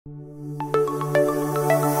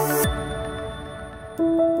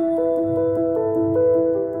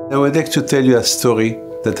would like to tell you a story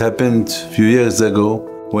that happened a few years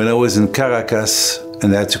ago when I was in Caracas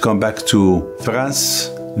and I had to come back to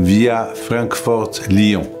France via Frankfurt,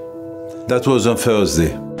 Lyon. That was on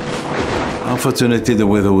Thursday. Unfortunately, the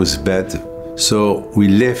weather was bad, so we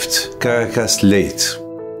left Caracas late.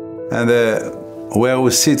 And where I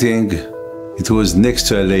was sitting, it was next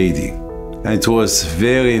to a lady. And it was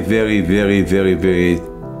very, very, very, very, very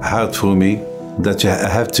hard for me that I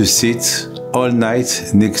have to sit all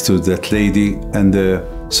night next to that lady. And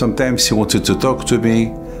sometimes she wanted to talk to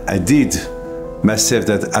me. I did myself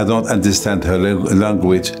that I don't understand her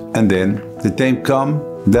language. And then the time come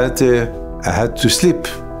that I had to sleep,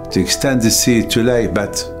 to extend the sea to lie,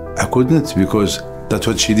 but I couldn't because that's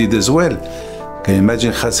what she did as well. Can you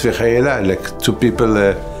imagine chas v'chayela, like two people,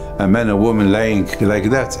 a man and a woman lying like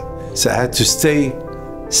that? So I had to stay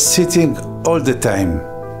sitting all the time,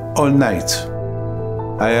 all night.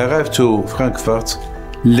 I arrived to Frankfurt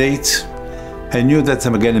late. I knew that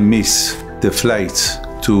I'm gonna miss the flight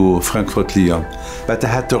to Frankfurt-Lyon, but I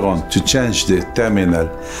had to run to change the terminal.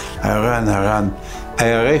 I ran. I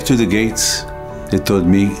arrived to the gates. They told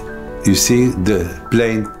me, you see, the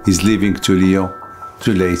plane is leaving to Lyon.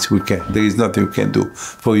 Too late, there is nothing we can do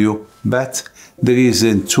for you. But there is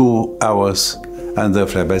in 2 hours under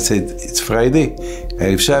flight. I said, it's Friday,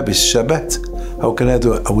 Erev Shabbos, Shabbat. How can I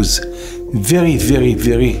do it? I was very, very,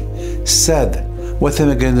 very sad. What am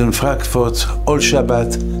I going to do in Frankfurt, all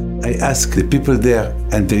Shabbat? I asked the people there,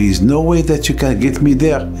 and there is no way that you can get me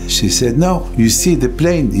there. She said, no, you see the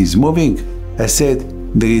plane is moving. I said,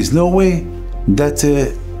 there is no way that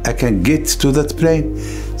I can get to that plane.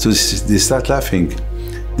 So they start laughing.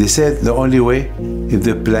 They said the only way if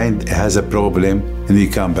the plane has a problem and he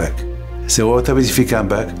come back. I said, what happens if he come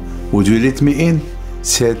back? Would you let me in? He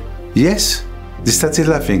said, yes. They started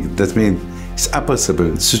laughing. That means it's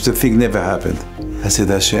impossible. Such a thing never happened. I said,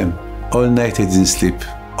 Hashem, all night I didn't sleep.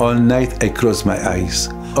 All night I closed my eyes.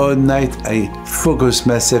 All night I focused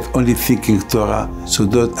myself only thinking Torah so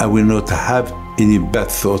that I will not have any bad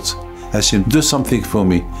thoughts. Hashem, do something for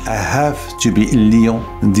me. I have to be in Lyon,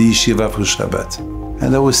 in the yeshiva for Shabbat.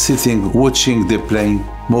 And I was sitting, watching the plane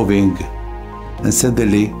moving. And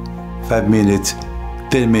suddenly, 5 minutes,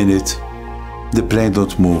 10 minutes, the plane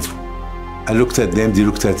don't move. I looked at them, they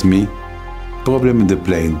looked at me. Problem in the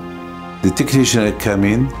plane. The technician had come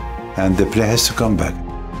in, and the plane has to come back.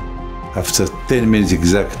 After 10 minutes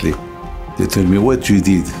exactly, they told me what you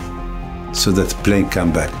did so that plane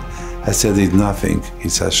come back. I said, I did nothing,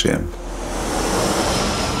 it's Hashem.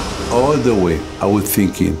 All the way, I was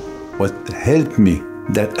thinking, what helped me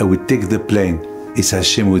that I would take the plane is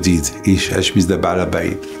Hashem who did. Hashem is the Baal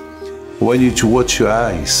Habayit. When you watch your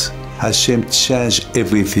eyes, Hashem changed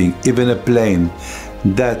everything, even a plane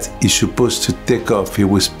that is supposed to take off. It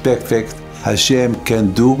was perfect. Hashem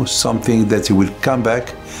can do something that He will come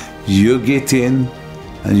back. You get in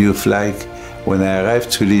and you fly. When I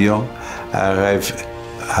arrived to Lyon, I arrived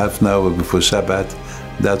half an hour before Shabbat.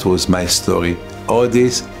 That was my story. All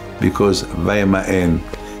this because via my end,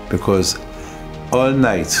 because all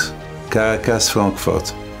night, Caracas,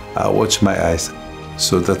 Frankfurt, I watch my eyes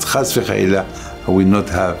so that chas v'chayila I will not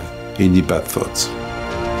have any bad thoughts.